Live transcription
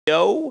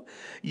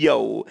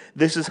Yo,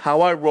 this is how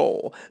I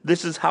roll.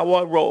 This is how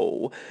I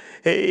roll.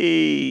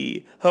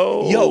 Hey,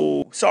 ho.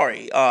 Yo,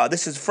 sorry,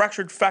 this is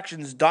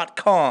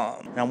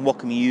FracturedFactions.com. And I'm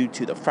welcoming you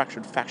to the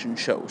Fractured Faction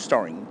Show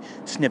starring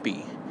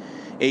Snippy,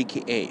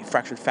 aka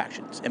Fractured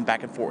Factions, and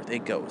back and forth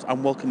it goes.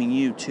 I'm welcoming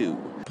you to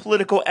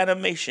political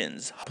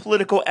animations,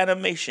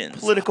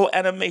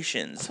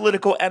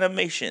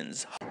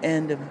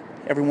 and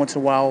every once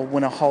in a while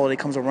when a holiday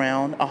comes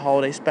around, a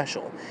holiday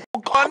special.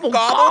 Gobble,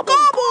 gobble,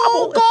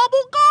 gobble,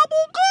 gobble,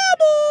 gobble,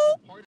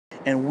 gobble.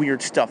 And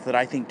weird stuff that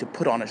I think to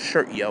put on a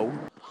shirt, yo.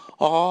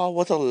 Oh,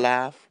 what a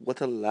laugh,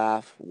 what a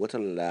laugh, what a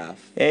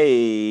laugh.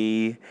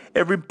 Hey,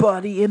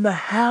 everybody in the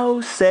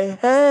house say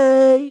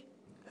hey.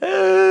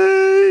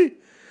 Hey.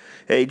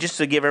 Hey, just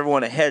to give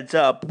everyone a heads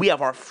up, we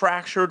have our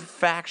Fractured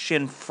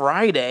Faction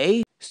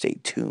Friday. Stay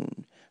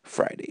tuned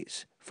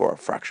Fridays for our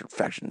Fractured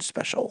Faction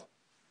special.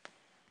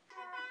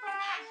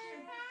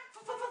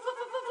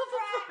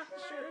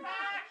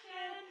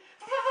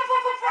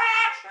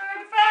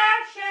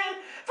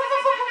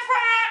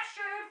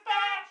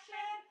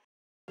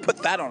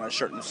 Put that on a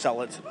shirt and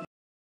sell it.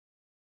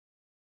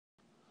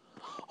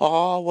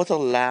 Oh, what a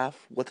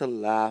laugh, what a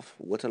laugh,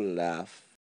 what a laugh.